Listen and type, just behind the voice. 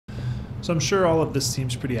So I'm sure all of this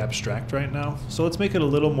seems pretty abstract right now, so let's make it a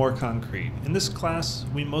little more concrete. In this class,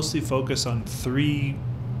 we mostly focus on three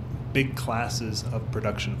big classes of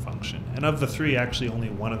production function, and of the three, actually only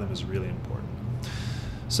one of them is really important.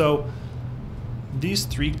 So these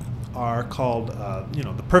three are called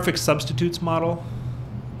the perfect substitutes model,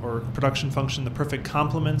 or production function, the perfect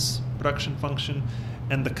complements production function,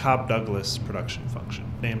 and the Cobb-Douglas production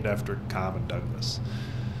function, named after Cobb and Douglas.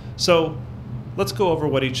 So let's go over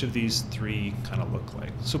what each of these three kind of look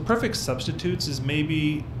like. So perfect substitutes is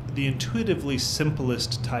maybe the intuitively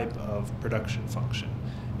simplest type of production function.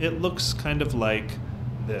 It looks kind of like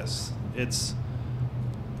this. It's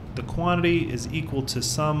the quantity is equal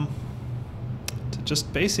to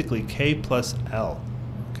just basically K plus L,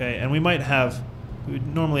 okay? And we would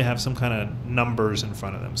normally have some kind of numbers in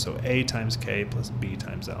front of them. So A times K plus B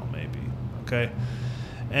times L maybe, okay?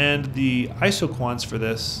 And the isoquants for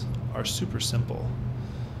this are super simple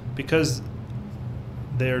because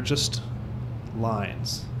they're just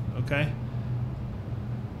lines, okay?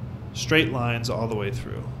 Straight lines all the way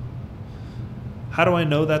through. How do I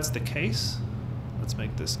know that's the case? Let's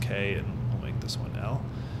make this K and we'll make this one L.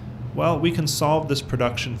 Well, we can solve this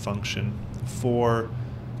production function for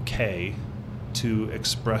K to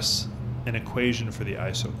express an equation for the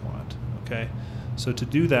isoquant, okay? So to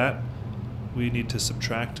do that, we need to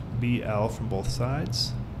subtract BL from both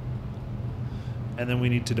sides, and then we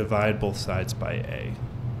need to divide both sides by A.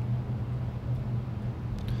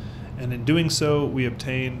 And in doing so, we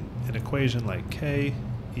obtain an equation like K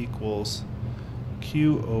equals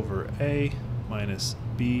Q over A minus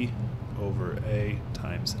B over A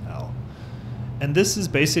times L. And this is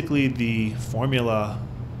basically the formula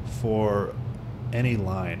for any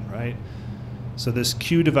line, right? So this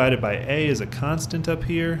Q divided by A is a constant up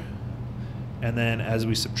here, and then as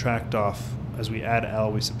we subtract off, as we add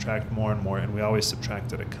L, we subtract more and more, and we always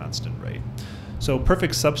subtract at a constant rate. So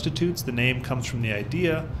perfect substitutes, the name comes from the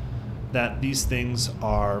idea that these things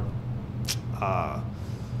are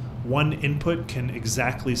one input can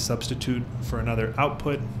exactly substitute for another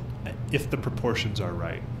output if the proportions are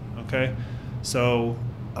right, okay? So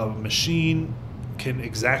a machine can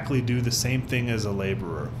exactly do the same thing as a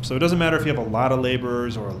laborer. So it doesn't matter if you have a lot of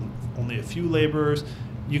laborers or only a few laborers,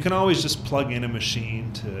 you can always just plug in a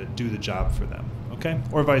machine to do the job for them, okay?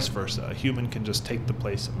 Or vice versa, a human can just take the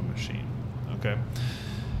place of a machine, okay?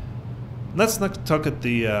 Let's talk at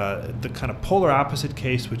the kind of polar opposite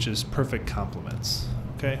case, which is perfect complements,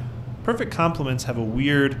 okay? Perfect complements have a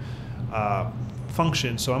weird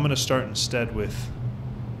function, so I'm gonna start instead with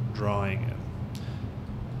drawing it.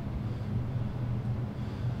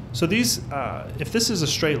 So these, if this is a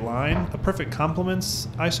straight line, a perfect complements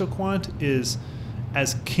isoquant is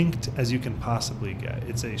as kinked as you can possibly get.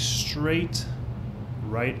 It's a straight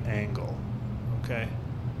right angle, okay?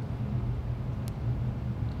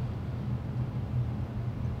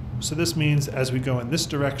 So this means as we go in this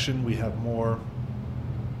direction, we have more,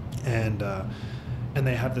 and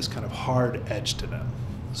they have this kind of hard edge to them.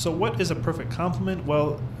 So what is a perfect complement?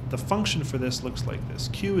 Well, the function for this looks like this.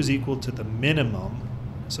 Q is equal to the minimum,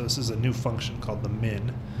 so this is a new function called the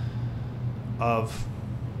min, of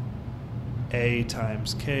A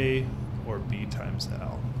times K or B times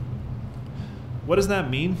L. What does that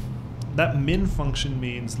mean? That min function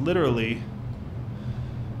means literally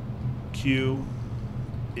Q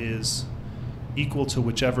is equal to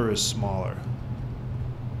whichever is smaller.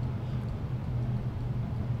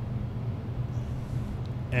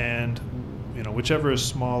 And whichever is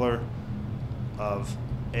smaller of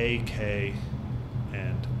AK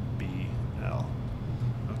and BL.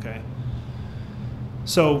 Okay?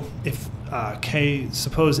 So if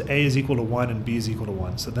suppose A is equal to 1 and B is equal to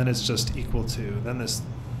 1, so then it's just equal to, then this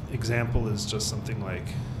example is just something like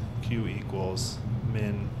Q equals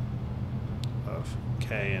min of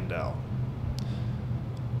K and L.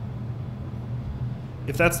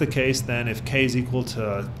 If that's the case, then if K is equal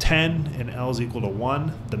to 10 and L is equal to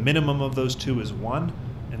 1, the minimum of those two is 1,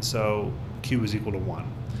 and so Q is equal to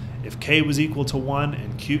 1. If K was equal to 1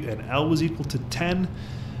 and L was equal to 10,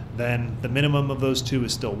 then the minimum of those two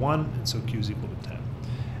is still 1, and so Q is equal to 10.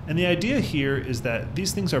 And the idea here is that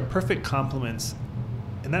these things are perfect complements,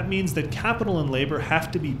 and that means that capital and labor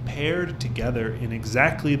have to be paired together in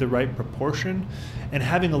exactly the right proportion, and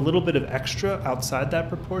having a little bit of extra outside that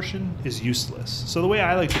proportion is useless. So the way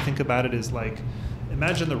I like to think about it is like,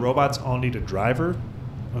 imagine the robots all need a driver,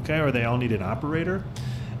 okay, or they all need an operator,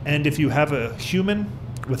 and if you have a human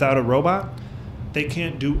without a robot, they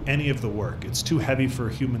can't do any of the work. It's too heavy for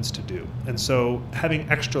humans to do. And so having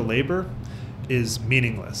extra labor is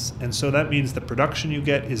meaningless. And so that means the production you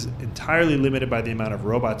get is entirely limited by the amount of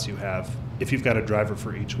robots you have if you've got a driver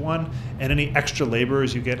for each one, and any extra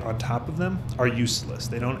laborers you get on top of them are useless.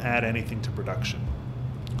 They don't add anything to production.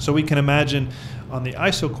 So we can imagine on the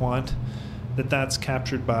isoquant that that's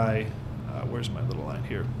captured by, where's my little line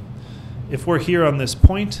here? If we're here on this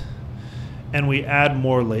point and we add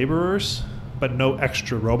more laborers, but no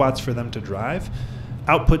extra robots for them to drive,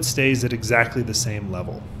 output stays at exactly the same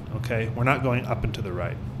level, okay? We're not going up and to the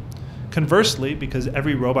right. Conversely, because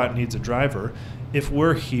every robot needs a driver, if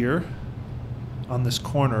we're here on this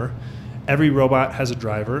corner, every robot has a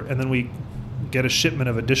driver, and then we get a shipment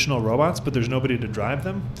of additional robots, but there's nobody to drive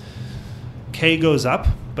them, K goes up,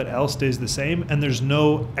 but L stays the same, and there's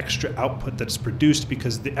no extra output that's produced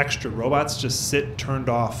because the extra robots just sit turned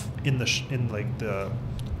off in the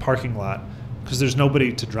parking lot because there's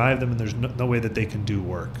nobody to drive them and there's no way that they can do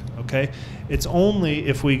work, okay? It's only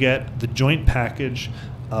if we get the joint package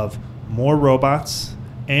of more robots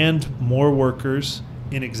and more workers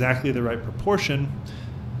in exactly the right proportion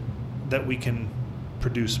that we can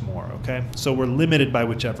produce more, okay? So we're limited by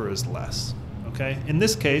whichever is less, okay? In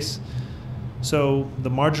this case, so the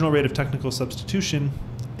marginal rate of technical substitution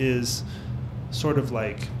is sort of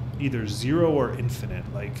like either 0 or infinite.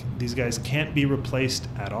 Like these guys can't be replaced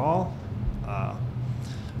at all,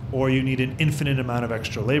 or you need an infinite amount of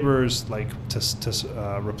extra laborers, like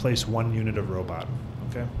to replace 1 unit of robot.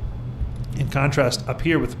 Okay. In contrast, up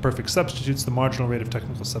here with the perfect substitutes, the marginal rate of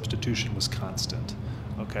technical substitution was constant.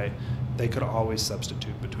 Okay, they could always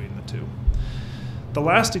substitute between the two. The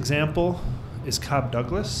last example is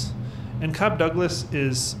Cobb-Douglas. And Cobb-Douglas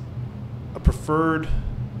is a preferred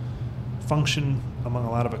function among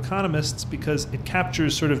a lot of economists because it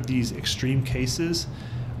captures sort of these extreme cases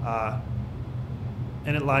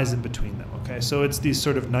and it lies in between them, okay? So it's these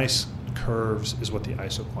sort of nice curves is what the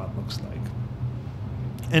isoquant looks like.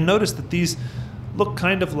 And notice that these look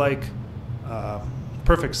kind of like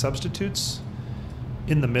perfect substitutes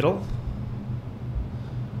in the middle.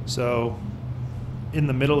 So in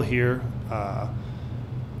the middle here,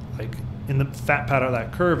 like in the fat part of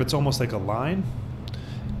that curve, it's almost like a line.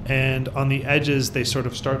 And on the edges, they sort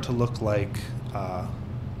of start to look like, so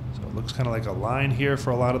it looks kind of like a line here for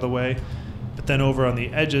a lot of the way. But then over on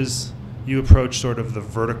the edges, you approach sort of the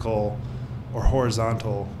vertical or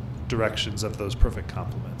horizontal directions of those perfect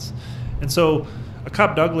complements. And so a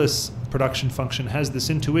Cobb-Douglas production function has this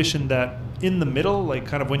intuition that in the middle, like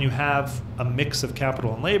kind of when you have a mix of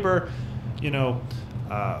capital and labor, you know,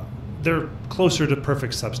 they're closer to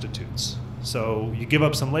perfect substitutes. So you give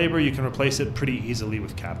up some labor, you can replace it pretty easily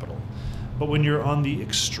with capital. But when you're on the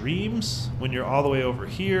extremes, when you're all the way over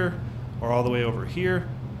here or all the way over here,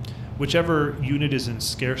 whichever unit is in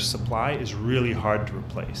scarce supply is really hard to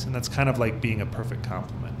replace. And that's kind of like being a perfect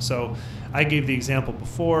complement. So I gave the example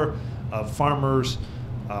before of farmers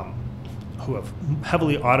who have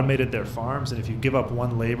heavily automated their farms, and if you give up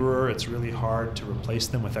one laborer, it's really hard to replace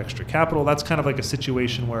them with extra capital. That's kind of like a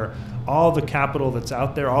situation where all the capital that's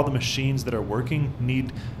out there, all the machines that are working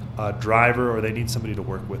need a driver or they need somebody to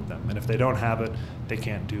work with them. And if they don't have it, they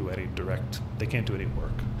can't do any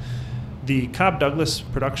work. The Cobb-Douglas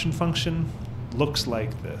production function looks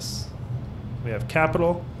like this. We have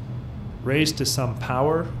capital raised to some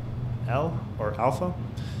power, L or alpha,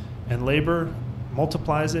 and labor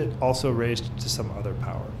multiplies it, also raised to some other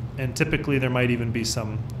power. And typically there might even be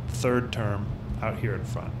some third term out here in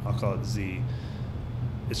front. I'll call it Z.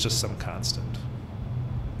 It's just some constant.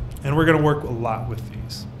 And we're going to work a lot with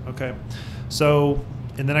these, okay? So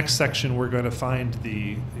in the next section, we're going to find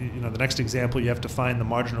the next example, you have to find the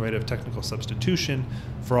marginal rate of technical substitution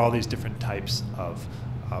for all these different types of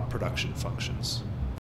production functions.